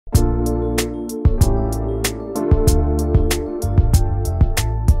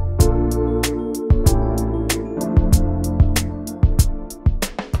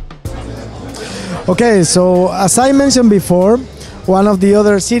Okay, so as I mentioned before, one of the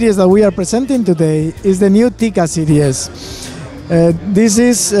other series that we are presenting today is the new TICA series. This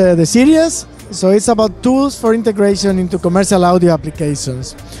is the series, so it's about tools for integration into commercial audio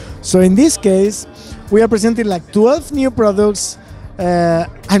applications. So in this case, we are presenting like 12 new products.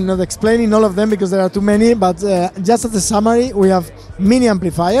 I'm not explaining all of them because there are too many, but just as a summary, we have mini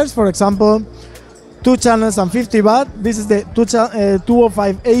amplifiers, for example, 2 channels and 50 watt. This is the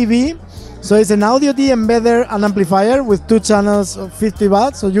 205 AV. So it's an audio D embedder and amplifier with 2 channels of 50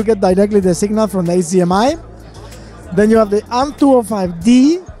 watts, so you get directly the signal from the HDMI. Then you have the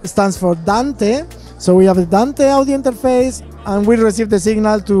AM205D, stands for Dante. So we have the Dante audio interface, and we receive the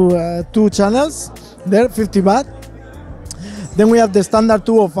signal to 2 channels, there, 50 watt. Then we have the standard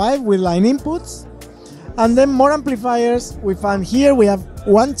 205 with line inputs. And then more amplifiers we found here. We have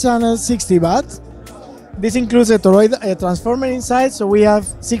 1 channel, 60 watts. This includes a toroid transformer inside, so we have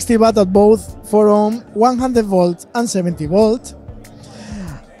 60 watt at both 4 ohm, 100 volt and 70 volt.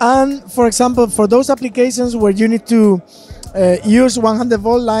 And for example, for those applications where you need to use 100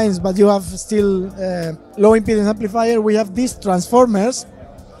 volt lines but you have still low impedance amplifier, we have these transformers,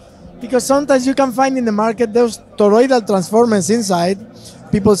 because sometimes you can find in the market those toroidal transformers inside.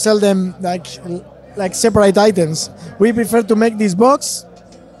 People sell them like separate items. We prefer to make this box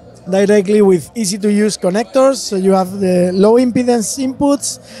directly with easy to use connectors, so you have the low impedance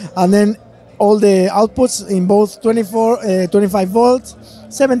inputs and then all the outputs in both 25 volt,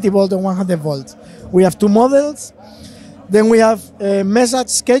 70 volt and 100 volt. We have 2 models. Then we have a message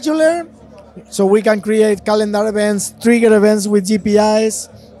scheduler, so we can create calendar events, trigger events with GPIs.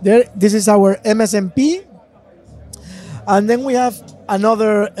 This is our MSMP. And then we have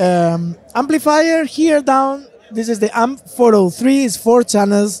another amplifier here down. This is the AM403, it's 4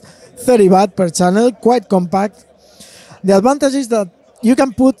 channels, 30 watt per channel, quite compact. The advantage is that you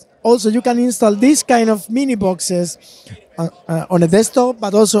can install this kind of mini boxes on a desktop,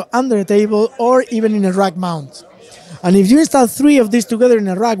 but also under a table or even in a rack mount. And if you install 3 of these together in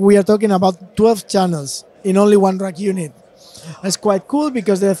a rack, we are talking about 12 channels in only 1 rack unit. That's quite cool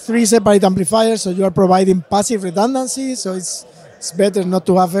because there are 3 separate amplifiers, so you are providing passive redundancy, so it's better not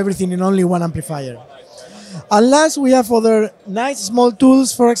to have everything in only 1 amplifier. And last, we have other nice small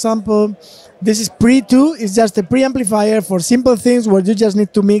tools. For example, this is Pre2. It's just a preamplifier for simple things where you just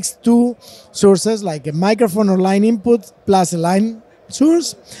need to mix 2 sources, like a microphone or line input plus a line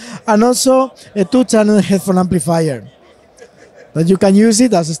source, and also a 2-channel headphone amplifier. That you can use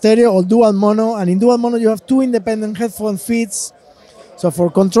it as a stereo or dual mono, and in dual mono you have 2 independent headphone feeds. So for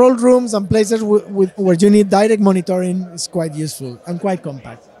control rooms and places where you need direct monitoring, it's quite useful and quite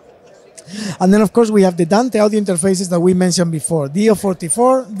compact. And then, of course, we have the Dante audio interfaces that we mentioned before,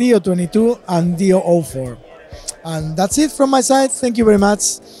 DO44, DO22, and DO04. And that's it from my side. Thank you very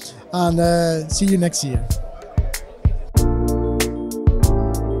much, and see you next year.